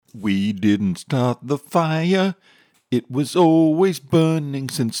We didn't start the fire, it was always burning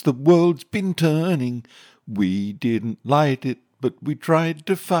since the world's been turning. We didn't light it, but we tried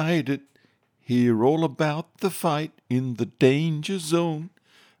to fight it. Hear all about the fight in the danger zone.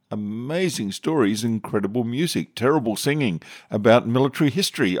 Amazing stories, incredible music, terrible singing about military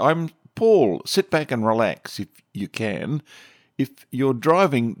history. I'm Paul. Sit back and relax if you can. If you're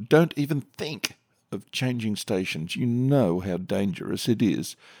driving, don't even think of changing stations. You know how dangerous it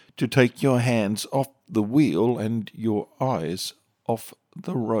is to take your hands off the wheel and your eyes off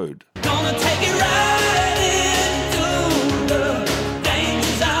the road. Gonna take it right into the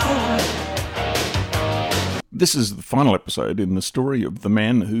danger zone. This is the final episode in the story of the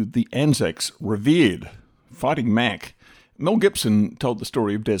man who the ANZACs revered, fighting Mac. Mel Gibson told the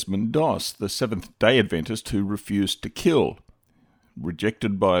story of Desmond Doss, the Seventh Day Adventist who refused to kill.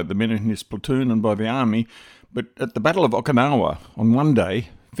 Rejected by the men in his platoon and by the army, but at the Battle of Okinawa on one day,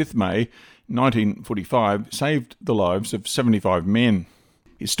 5th May 1945, saved the lives of 75 men.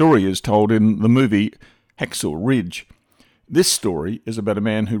 His story is told in the movie Hacksaw Ridge. This story is about a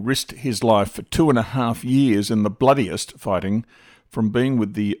man who risked his life for 2.5 years in the bloodiest fighting, from being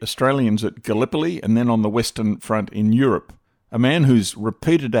with the Australians at Gallipoli and then on the Western Front in Europe. A man whose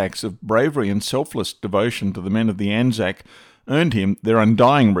repeated acts of bravery and selfless devotion to the men of the ANZAC earned him their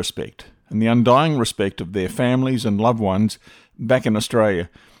undying respect, and the undying respect of their families and loved ones back in Australia,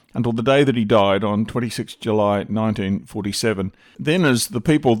 until the day that he died on 26 July 1947. Then, as the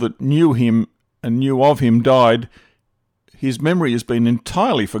people that knew him and knew of him died, his memory has been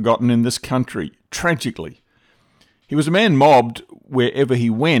entirely forgotten in this country, tragically. He was a man mobbed wherever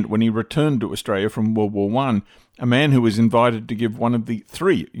he went when he returned to Australia from World War I, a man who was invited to give one of the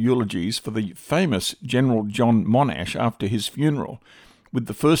 3 eulogies for the famous General John Monash after his funeral, with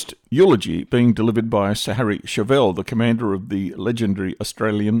the first eulogy being delivered by Sir Harry Chauvel, the commander of the legendary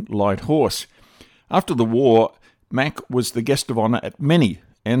Australian Light Horse. After the war, Mac was the guest of honour at many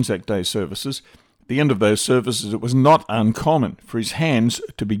ANZAC Day services. At the end of those services, it was not uncommon for his hands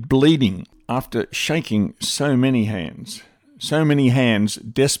to be bleeding after shaking so many hands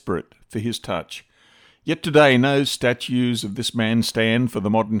desperate for his touch. Yet today no statues of this man stand for the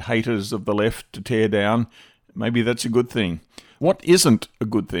modern haters of the left to tear down. Maybe that's a good thing. What isn't a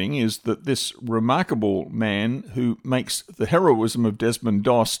good thing is that this remarkable man who makes the heroism of Desmond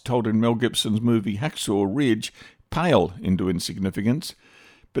Doss, told in Mel Gibson's movie Hacksaw Ridge, pale into insignificance.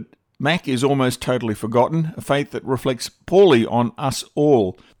 But Mac is almost totally forgotten, a fate that reflects poorly on us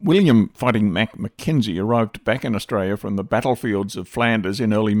all. William Fighting Mac McKenzie arrived back in Australia from the battlefields of Flanders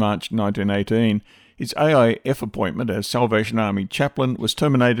in early March 1918. His AIF appointment as Salvation Army Chaplain was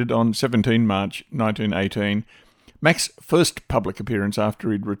terminated on 17 March 1918. Mac's first public appearance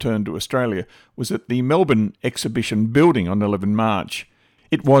after he'd returned to Australia was at the Melbourne Exhibition Building on 11 March.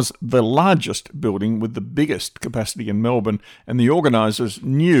 It was the largest building with the biggest capacity in Melbourne, and the organisers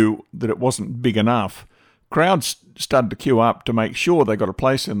knew that it wasn't big enough. Crowds started to queue up to make sure they got a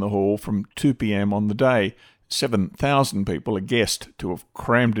place in the hall from 2 p.m. on the day. 7,000 people are guessed to have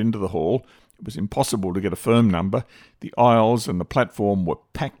crammed into the hall. It was impossible to get a firm number. The aisles and the platform were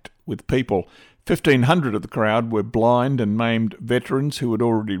packed with people. 1,500 of the crowd were blind and maimed veterans who had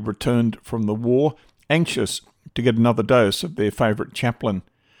already returned from the war, anxious to get another dose of their favourite chaplain.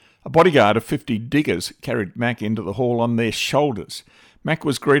 A bodyguard of 50 diggers carried Mac into the hall on their shoulders. Mac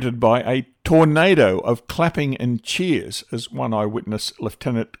was greeted by a tornado of clapping and cheers, as one eyewitness,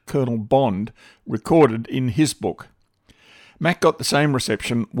 Lieutenant Colonel Bond, recorded in his book. Mac got the same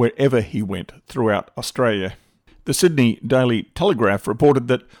reception wherever he went throughout Australia. The Sydney Daily Telegraph reported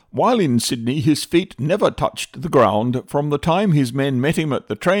that while in Sydney his feet never touched the ground from the time his men met him at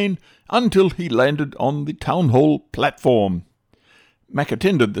the train until he landed on the town hall platform. Mac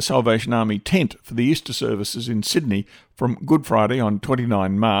attended the Salvation Army tent for the Easter services in Sydney from Good Friday on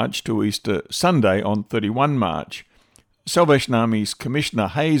 29 March to Easter Sunday on 31 March. Salvation Army's Commissioner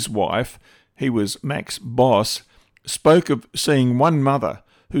Hayes' wife, he was Mac's boss, spoke of seeing one mother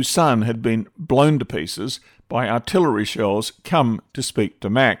whose son had been blown to pieces by artillery shells come to speak to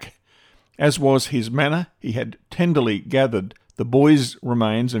Mac. As was his manner, he had tenderly gathered the boy's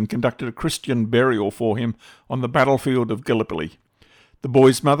remains and conducted a Christian burial for him on the battlefield of Gallipoli. The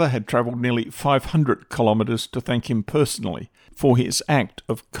boy's mother had travelled nearly 500 kilometres to thank him personally for his act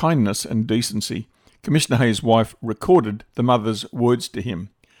of kindness and decency. Commissioner Hayes' wife recorded the mother's words to him.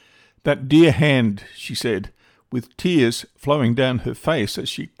 "That dear hand," she said, with tears flowing down her face as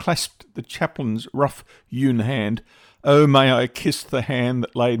she clasped the chaplain's rough-hewn hand, "Oh, may I kiss the hand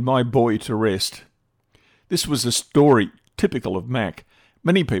that laid my boy to rest." This was a story typical of Mac.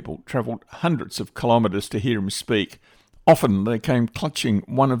 Many people travelled hundreds of kilometres to hear him speak. Often they came clutching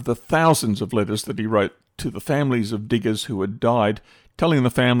one of the thousands of letters that he wrote to the families of diggers who had died, telling the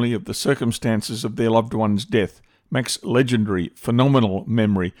family of the circumstances of their loved one's death. Mac's legendary, phenomenal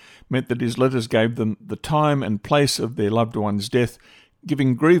memory meant that his letters gave them the time and place of their loved one's death,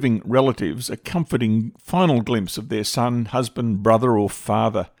 giving grieving relatives a comforting final glimpse of their son, husband, brother or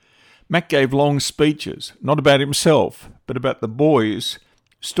father. Mac gave long speeches, not about himself, but about the boys,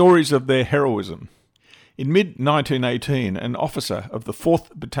 stories of their heroism. In mid-1918, an officer of the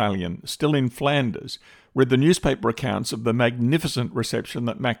 4th Battalion, still in Flanders, read the newspaper accounts of the magnificent reception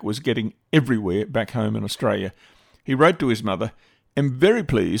that Mac was getting everywhere back home in Australia. He wrote to his mother, "Am very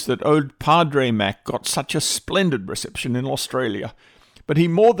pleased that old Padre Mac got such a splendid reception in Australia. But he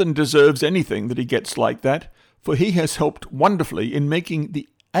more than deserves anything that he gets like that, for he has helped wonderfully in making the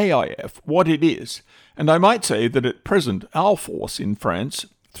AIF what it is, and I might say that at present our force in France,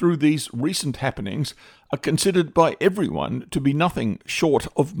 through these recent happenings, are considered by everyone to be nothing short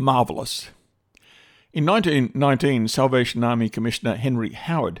of marvellous." In 1919, Salvation Army Commissioner Henry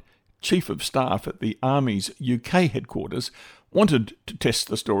Howard, Chief of Staff at the Army's UK headquarters, wanted to test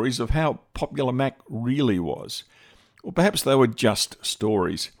the stories of how popular Mac really was. Or perhaps they were just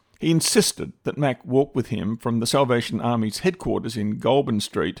stories. He insisted that Mac walk with him from the Salvation Army's headquarters in Goulburn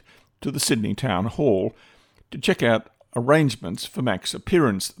Street to the Sydney Town Hall to check out arrangements for Mac's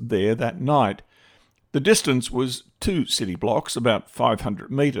appearance there that night. The distance was 2 city blocks, about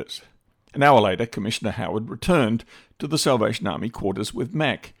 500 metres. An hour later, Commissioner Howard returned to the Salvation Army quarters with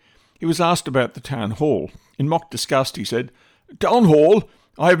Mac. He was asked about the town hall. In mock disgust, he said, "Town hall?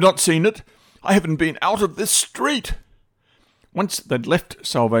 I have not seen it. I haven't been out of this street." Once they'd left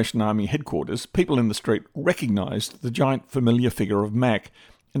Salvation Army headquarters, people in the street recognised the giant familiar figure of Mac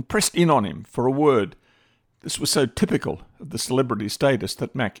and pressed in on him for a word. This was so typical of the celebrity status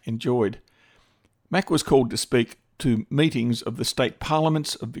that Mac enjoyed. Mac was called to speak to meetings of the state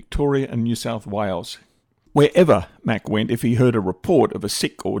parliaments of Victoria and New South Wales. Wherever Mac went, if he heard a report of a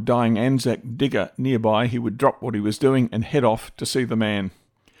sick or dying ANZAC digger nearby, he would drop what he was doing and head off to see the man.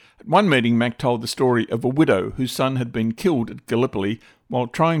 At one meeting, Mac told the story of a widow whose son had been killed at Gallipoli while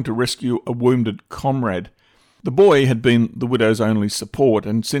trying to rescue a wounded comrade. The boy had been the widow's only support,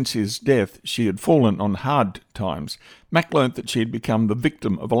 and since his death she had fallen on hard times. Mac learnt that she had become the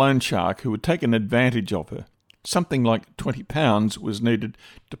victim of a loan shark who had taken advantage of her. Something like £20 was needed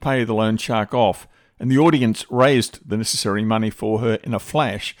to pay the loan shark off, and the audience raised the necessary money for her in a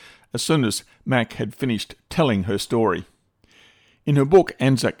flash as soon as Mac had finished telling her story. In her book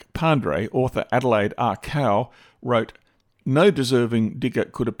ANZAC Padré, author Adelaide R. Cow wrote, "No deserving digger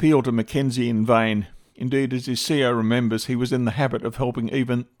could appeal to McKenzie in vain. Indeed, as his CEO remembers, he was in the habit of helping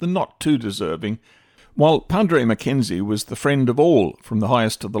even the not-too-deserving. While Padre McKenzie was the friend of all, from the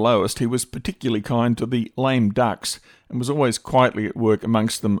highest to the lowest, he was particularly kind to the lame ducks and was always quietly at work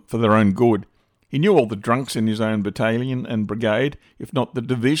amongst them for their own good. He knew all the drunks in his own battalion and brigade, if not the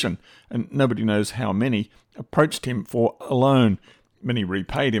division, and nobody knows how many approached him for a loan. Many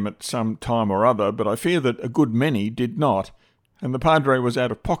repaid him at some time or other, but I fear that a good many did not, and the Padre was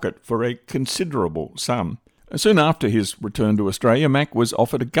out of pocket for a considerable sum. Soon after his return to Australia, Mac was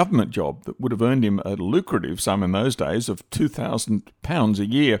offered a government job that would have earned him a lucrative sum in those days of £2,000 a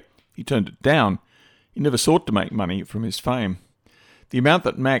year. He turned it down. He never sought to make money from his fame. The amount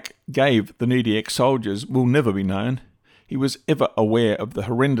that Mac gave the needy ex-soldiers will never be known. He was ever aware of the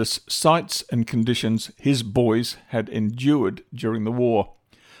horrendous sights and conditions his boys had endured during the war.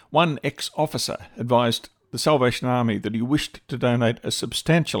 One ex-officer advised the Salvation Army that he wished to donate a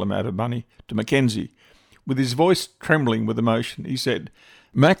substantial amount of money to McKenzie. With his voice trembling with emotion, he said,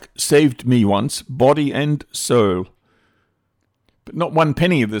 "Mac saved me once, body and soul." But not one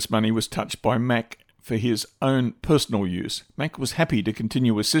penny of this money was touched by Mac for his own personal use. Mac was happy to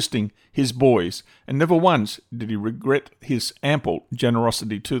continue assisting his boys, and never once did he regret his ample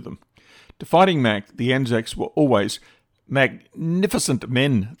generosity to them. To Fighting Mac, the ANZACs were always magnificent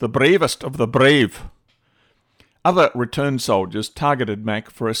men, the bravest of the brave. Other returned soldiers targeted Mac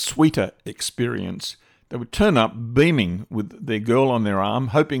for a sweeter experience. They would turn up beaming with their girl on their arm,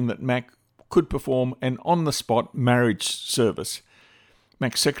 hoping that Mac could perform an on-the-spot marriage service.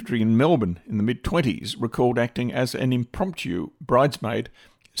 Mac's secretary in Melbourne in the mid-20s recalled acting as an impromptu bridesmaid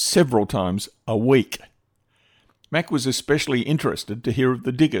several times a week. Mac was especially interested to hear of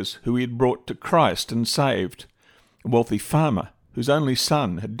the diggers who he had brought to Christ and saved. A wealthy farmer whose only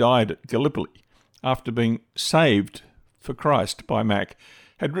son had died at Gallipoli after being saved for Christ by Mac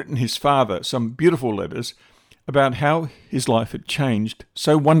had written his father some beautiful letters about how his life had changed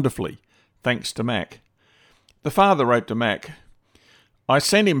so wonderfully thanks to Mac. The father wrote to Mac, I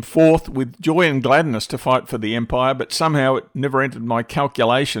sent him forth with joy and gladness to fight for the Empire, but somehow it never entered my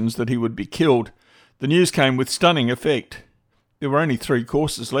calculations that he would be killed. The news came with stunning effect. There were only 3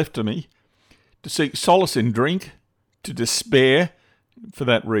 courses left to me: to seek solace in drink, to despair, for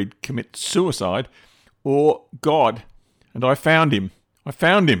that read commit suicide, or God. And I found him.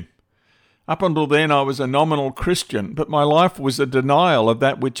 Up until then I was a nominal Christian, but my life was a denial of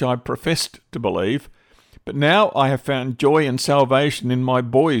that which I professed to believe. But now I have found joy and salvation in my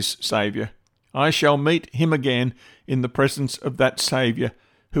boy's Saviour. I shall meet him again in the presence of that Saviour,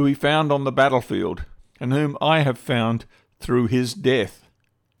 who he found on the battlefield, and whom I have found through his death.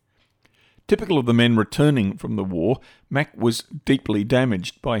 Typical of the men returning from the war, Mac was deeply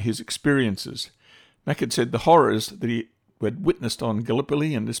damaged by his experiences. Mac had said the horrors that he had witnessed on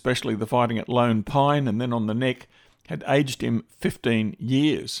Gallipoli, and especially the fighting at Lone Pine and then on the Neck, had aged him 15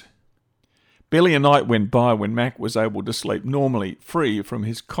 years. Barely a night went by when Mac was able to sleep normally, free from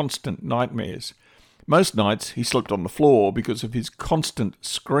his constant nightmares. Most nights he slept on the floor because of his constant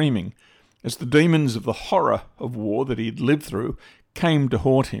screaming, as the demons of the horror of war that he had lived through came to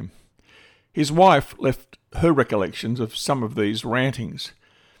haunt him. His wife left her recollections of some of these rantings,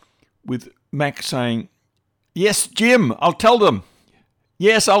 with Mac saying, "Yes, Jim, I'll tell them.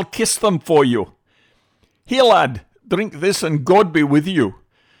 Yes, I'll kiss them for you. Here, lad, drink this and God be with you."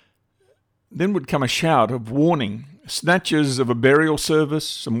 Then would come a shout of warning, snatches of a burial service,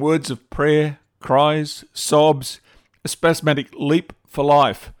 some words of prayer, cries, sobs, a spasmodic leap for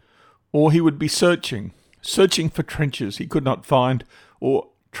life. Or he would be searching for trenches he could not find, or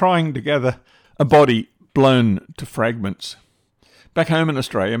trying to gather a body blown to fragments. Back home in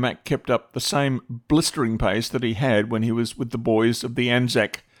Australia, Mac kept up the same blistering pace that he had when he was with the boys of the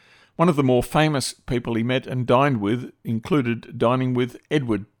ANZAC. One of the more famous people he met and dined with included dining with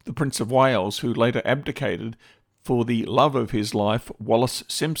Edward, the Prince of Wales, who later abdicated for the love of his life, Wallace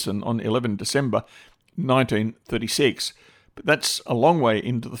Simpson, on 11 December 1936. But that's a long way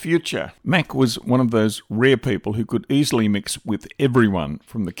into the future. Mac was one of those rare people who could easily mix with everyone,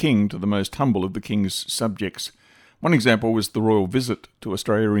 from the king to the most humble of the king's subjects. One example was the royal visit to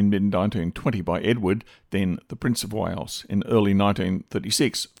Australia in mid-1920 by Edward, then the Prince of Wales, in early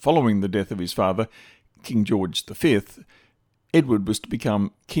 1936. Following the death of his father, King George V, Edward was to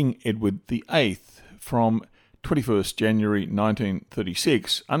become King Edward VIII from 21st January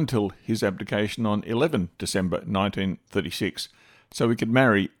 1936 until his abdication on 11 December 1936, so he could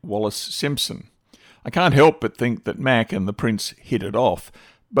marry Wallace Simpson. I can't help but think that Mac and the Prince hit it off.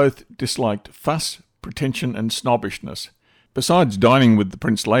 Both disliked fuss, pretension and snobbishness. Besides dining with the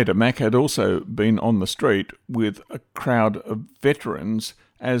Prince later, Mac had also been on the street with a crowd of veterans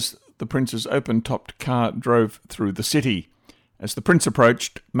as the Prince's open-topped car drove through the city. As the Prince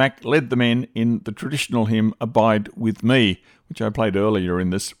approached, Mac led the men in the traditional hymn Abide With Me, which I played earlier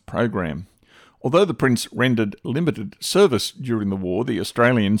in this program. Although the Prince rendered limited service during the war, the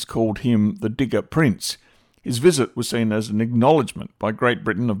Australians called him the Digger Prince. His visit was seen as an acknowledgement by Great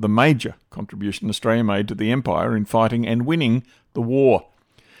Britain of the major contribution Australia made to the Empire in fighting and winning the war.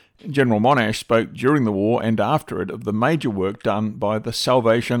 General Monash spoke during the war and after it of the major work done by the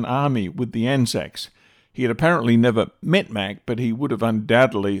Salvation Army with the ANZACs. He had apparently never met Mac, but he would have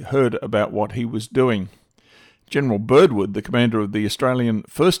undoubtedly heard about what he was doing. General Birdwood, the commander of the Australian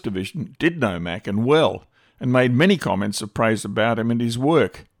 1st Division, did know Mac and well, and made many comments of praise about him and his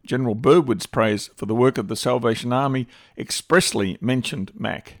work. General Birdwood's praise for the work of the Salvation Army expressly mentioned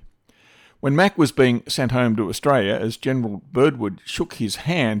Mac. When Mac was being sent home to Australia, as General Birdwood shook his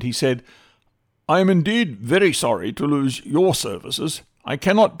hand, he said, "I am indeed very sorry to lose your services. I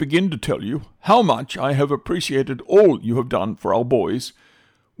cannot begin to tell you how much I have appreciated all you have done for our boys,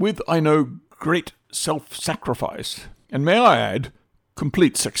 with, I know, great self-sacrifice, and may I add,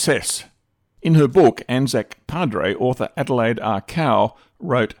 complete success." In her book, ANZAC Padré, author Adelaide R. Cow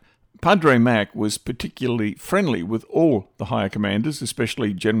wrote, Padre Mac was particularly friendly with all the higher commanders,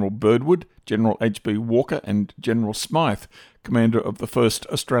 especially General Birdwood, General H.B. Walker and General Smythe, commander of the 1st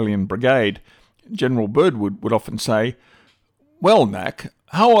Australian Brigade. General Birdwood would often say, "Well, Mac,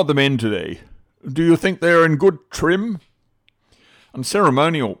 how are the men today? Do you think they are in good trim?" On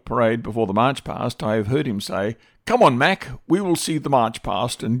ceremonial parade before the march past, I have heard him say, "Come on, Mac, we will see the march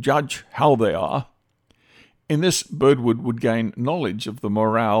past and judge how they are." In this, Birdwood would gain knowledge of the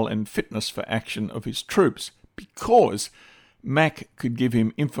morale and fitness for action of his troops, because Mac could give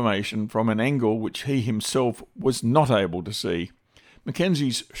him information from an angle which he himself was not able to see.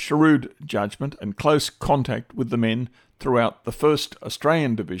 Mackenzie's shrewd judgment and close contact with the men throughout the 1st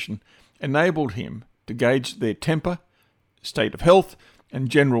Australian Division enabled him to gauge their temper, state of health, and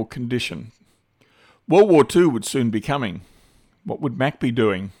general condition. World War II would soon be coming. What would Mac be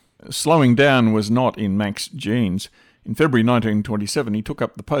doing? Slowing down was not in Mac's genes. In February 1927, he took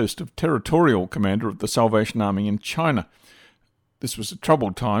up the post of Territorial Commander of the Salvation Army in China. This was a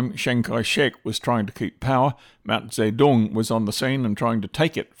troubled time. Chiang Kai-Shek was trying to keep power. Mao Zedong was on the scene and trying to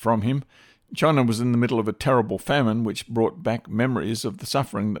take it from him. China was in the middle of a terrible famine, which brought back memories of the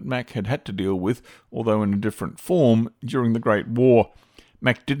suffering that Mac had to deal with, although in a different form, during the Great War.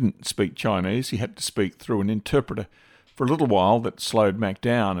 Mac didn't speak Chinese. He had to speak through an interpreter. For a little while, that slowed Mac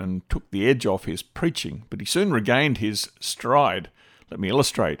down and took the edge off his preaching, but he soon regained his stride. Let me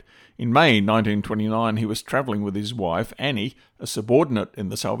illustrate. In May 1929, he was travelling with his wife, Annie, a subordinate in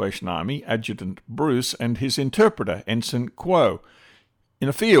the Salvation Army, Adjutant Bruce, and his interpreter, Ensign Kuo. In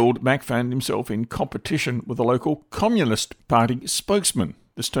a field, Mac found himself in competition with a local Communist Party spokesman.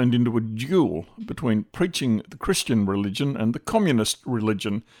 This turned into a duel between preaching the Christian religion and the Communist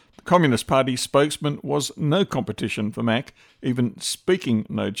religion. The Communist Party spokesman was no competition for Mac, even speaking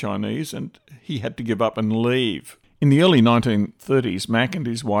no Chinese, and he had to give up and leave. In the early 1930s, Mac and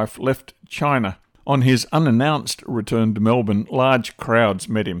his wife left China. On his unannounced return to Melbourne, large crowds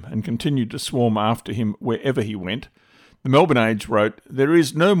met him and continued to swarm after him wherever he went. The Melbourne Age wrote, "There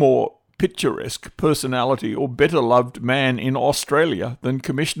is no more picturesque personality or better-loved man in Australia than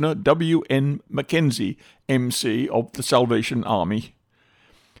Commissioner W.N. McKenzie, MC of the Salvation Army."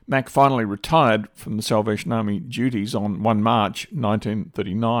 Mac finally retired from the Salvation Army duties on 1 March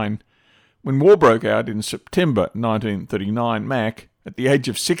 1939. When war broke out in September 1939, Mac, at the age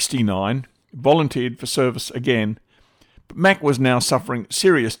of 69, volunteered for service again. But Mac was now suffering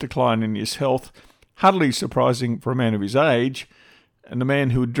serious decline in his health, hardly surprising for a man of his age, and a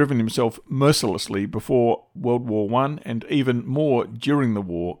man who had driven himself mercilessly before World War I and even more during the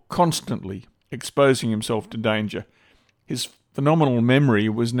war, constantly exposing himself to danger. His phenomenal memory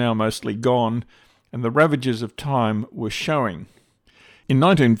was now mostly gone, and the ravages of time were showing. In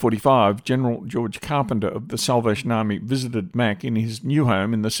 1945, General George Carpenter of the Salvation Army visited Mac in his new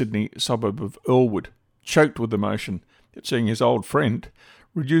home in the Sydney suburb of Earlwood. Choked with emotion at seeing his old friend,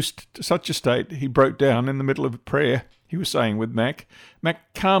 reduced to such a state he broke down in the middle of a prayer he was saying with Mac.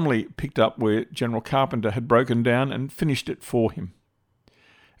 Mac calmly picked up where General Carpenter had broken down and finished it for him.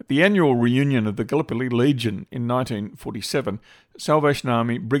 At the annual reunion of the Gallipoli Legion in 1947, Salvation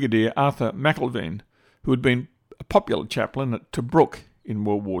Army Brigadier Arthur McIlveen, who had been a popular chaplain at Tobruk in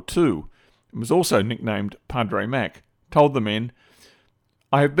World War II and was also nicknamed Padré Mac, told the men,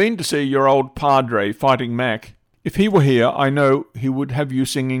 "I have been to see your old Padre fighting Mac. If he were here, I know he would have you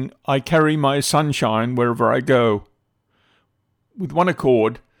singing, 'I carry my sunshine wherever I go.'" With one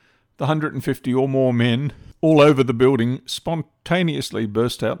accord, the 150 or more men all over the building spontaneously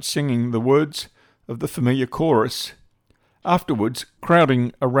burst out singing the words of the familiar chorus. Afterwards,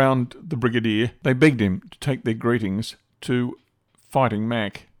 crowding around the brigadier, they begged him to take their greetings to Fighting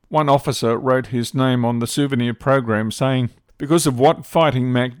Mac. One officer wrote his name on the souvenir program saying, "Because of what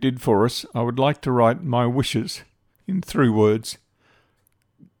Fighting Mac did for us, I would like to write my wishes in 3 words.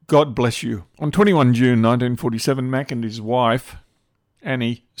 God bless you." On 21 June 1947, Mac and his wife,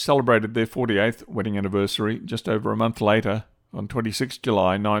 Annie, celebrated their 48th wedding anniversary. Just over a month later, on 26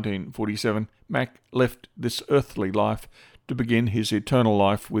 July 1947, Mac left this earthly life to begin his eternal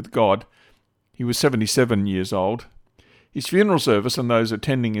life with God. He was 77 years old. His funeral service and those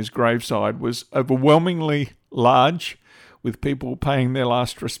attending his graveside was overwhelmingly large, with people paying their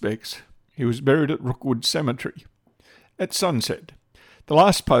last respects. He was buried at Rookwood Cemetery. At sunset, the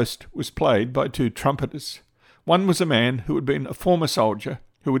last post was played by 2 trumpeters. One was a man who had been a former soldier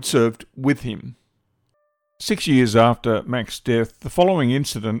who had served with him. 6 years after Mac's death, the following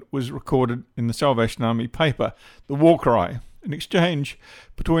incident was recorded in the Salvation Army paper, The War Cry, an exchange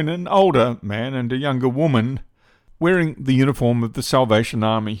between an older man and a younger woman wearing the uniform of the Salvation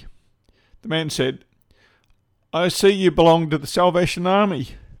Army. The man said, "I see you belong to the Salvation Army,"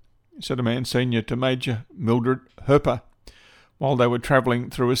 said a man senior to Major Mildred Herper, while they were travelling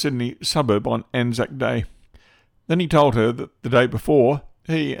through a Sydney suburb on Anzac Day. Then he told her that the day before,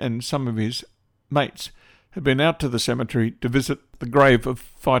 he and some of his mates had been out to the cemetery to visit the grave of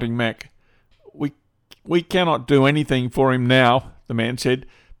Fighting Mac. We cannot do anything for him now," the man said,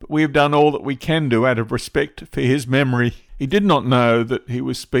 "but we have done all that we can do out of respect for his memory." He did not know that he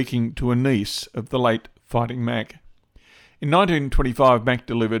was speaking to a niece of the late Fighting Mac. In 1925, Mac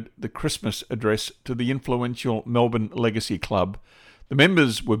delivered the Christmas address to the influential Melbourne Legacy Club. The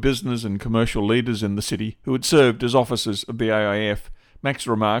members were business and commercial leaders in the city who had served as officers of the AIF. Mac's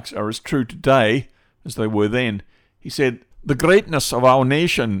remarks are as true today as they were then. He said, "The greatness of our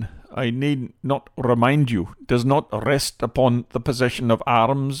nation, I need not remind you, does not rest upon the possession of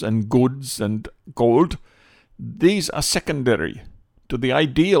arms and goods and gold. these are secondary to the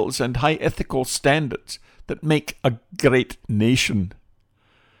ideals and high ethical standards that make a great nation.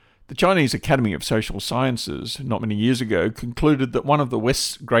 The Chinese Academy of Social Sciences, not many years ago, concluded that one of the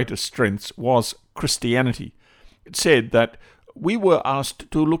West's greatest strengths was Christianity. It said that we were asked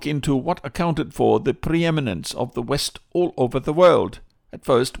to look into what accounted for the preeminence of the West all over the world. At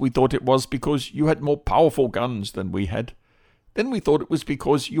first, we thought it was because you had more powerful guns than we had. Then we thought it was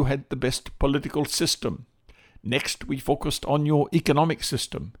because you had the best political system. Next, we focused on your economic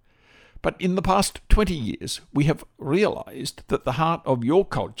system. But in the past 20 years, we have realized that the heart of your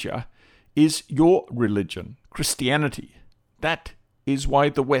culture is your religion, Christianity. That is why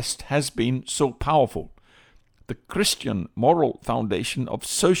the West has been so powerful. The Christian moral foundation of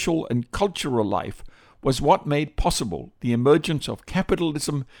social and cultural life was what made possible the emergence of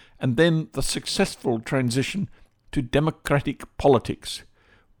capitalism and then the successful transition to democratic politics.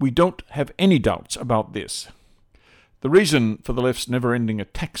 We don't have any doubts about this. The reason for the left's never-ending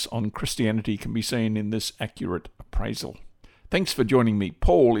attacks on Christianity can be seen in this accurate appraisal. Thanks for joining me,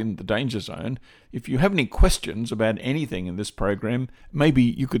 Paul, in the Danger Zone. If you have any questions about anything in this program, maybe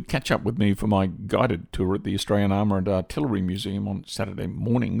you could catch up with me for my guided tour at the Australian Armour and Artillery Museum on Saturday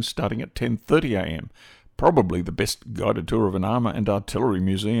mornings starting at 10:30 a.m. Probably the best guided tour of an armour and artillery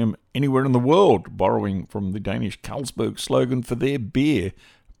museum anywhere in the world, borrowing from the Danish Carlsberg slogan for their beer.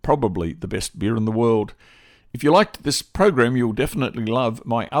 Probably the best beer in the world. If you liked this program, you'll definitely love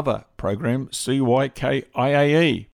my other program, CYKIAE,